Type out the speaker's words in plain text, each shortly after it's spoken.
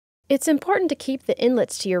It's important to keep the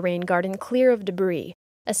inlets to your rain garden clear of debris,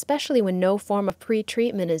 especially when no form of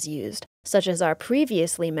pre-treatment is used, such as our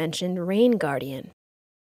previously mentioned Rain Guardian.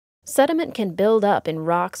 Sediment can build up in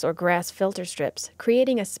rocks or grass filter strips,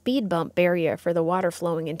 creating a speed bump barrier for the water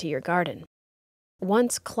flowing into your garden.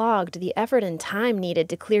 Once clogged, the effort and time needed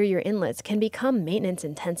to clear your inlets can become maintenance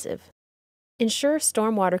intensive. Ensure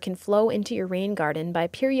stormwater can flow into your rain garden by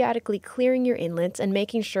periodically clearing your inlets and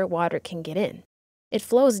making sure water can get in. It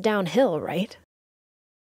flows downhill, right?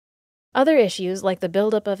 Other issues, like the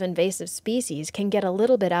buildup of invasive species, can get a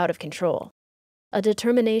little bit out of control. A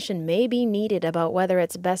determination may be needed about whether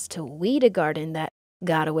it's best to weed a garden that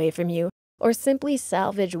got away from you, or simply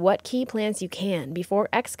salvage what key plants you can before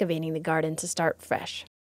excavating the garden to start fresh.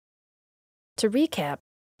 To recap,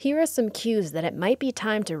 here are some cues that it might be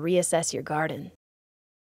time to reassess your garden.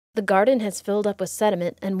 The garden has filled up with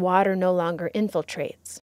sediment and water no longer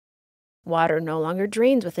infiltrates. Water no longer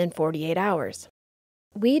drains within 48 hours.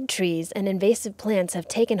 Weed trees and invasive plants have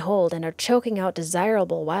taken hold and are choking out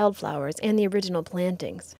desirable wildflowers and the original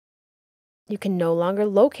plantings. You can no longer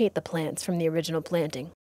locate the plants from the original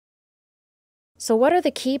planting. So what are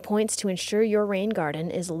the key points to ensure your rain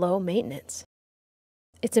garden is low maintenance?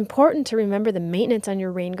 It's important to remember the maintenance on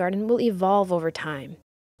your rain garden will evolve over time.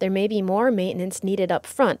 There may be more maintenance needed up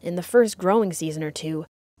front in the first growing season or two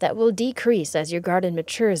that will decrease as your garden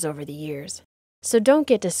matures over the years. So don't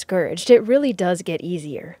get discouraged, it really does get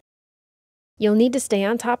easier. You'll need to stay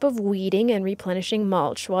on top of weeding and replenishing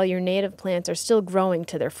mulch while your native plants are still growing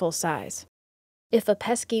to their full size. If a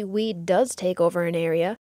pesky weed does take over an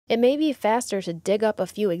area, it may be faster to dig up a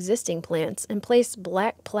few existing plants and place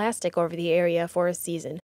black plastic over the area for a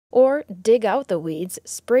season, or dig out the weeds,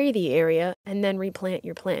 spray the area, and then replant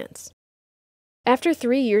your plants. After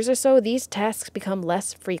 3 years or so, these tasks become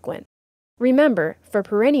less frequent. Remember, for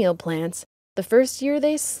perennial plants, the first year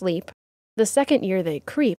they sleep, the second year they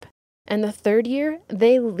creep, and the third year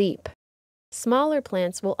they leap. Smaller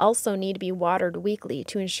plants will also need to be watered weekly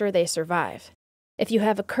to ensure they survive. If you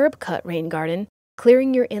have a curb-cut rain garden,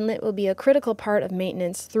 clearing your inlet will be a critical part of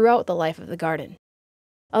maintenance throughout the life of the garden.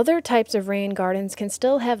 Other types of rain gardens can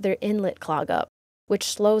still have their inlet clog up, which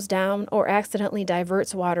slows down or accidentally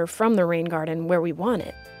diverts water from the rain garden where we want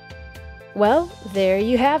it. Well, there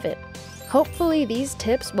you have it. Hopefully these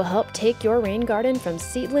tips will help take your rain garden from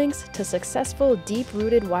seedlings to successful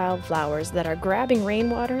deep-rooted wildflowers that are grabbing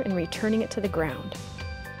rainwater and returning it to the ground.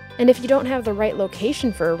 And if you don't have the right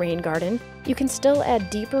location for a rain garden, you can still add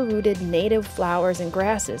deeper-rooted native flowers and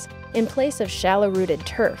grasses in place of shallow-rooted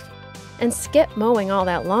turf, and skip mowing all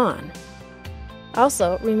that lawn.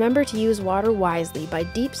 Also, remember to use water wisely by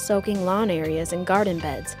deep soaking lawn areas and garden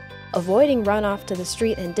beds, avoiding runoff to the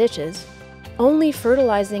street and ditches, only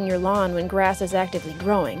fertilizing your lawn when grass is actively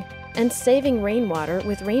growing, and saving rainwater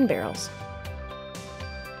with rain barrels.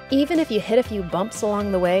 Even if you hit a few bumps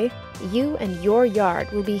along the way, you and your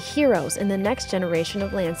yard will be heroes in the next generation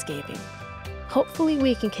of landscaping. Hopefully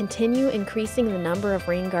we can continue increasing the number of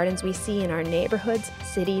rain gardens we see in our neighborhoods,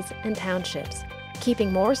 cities, and townships,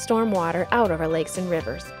 keeping more storm water out of our lakes and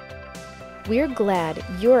rivers. We're glad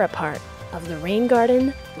you're a part of the rain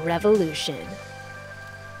garden revolution.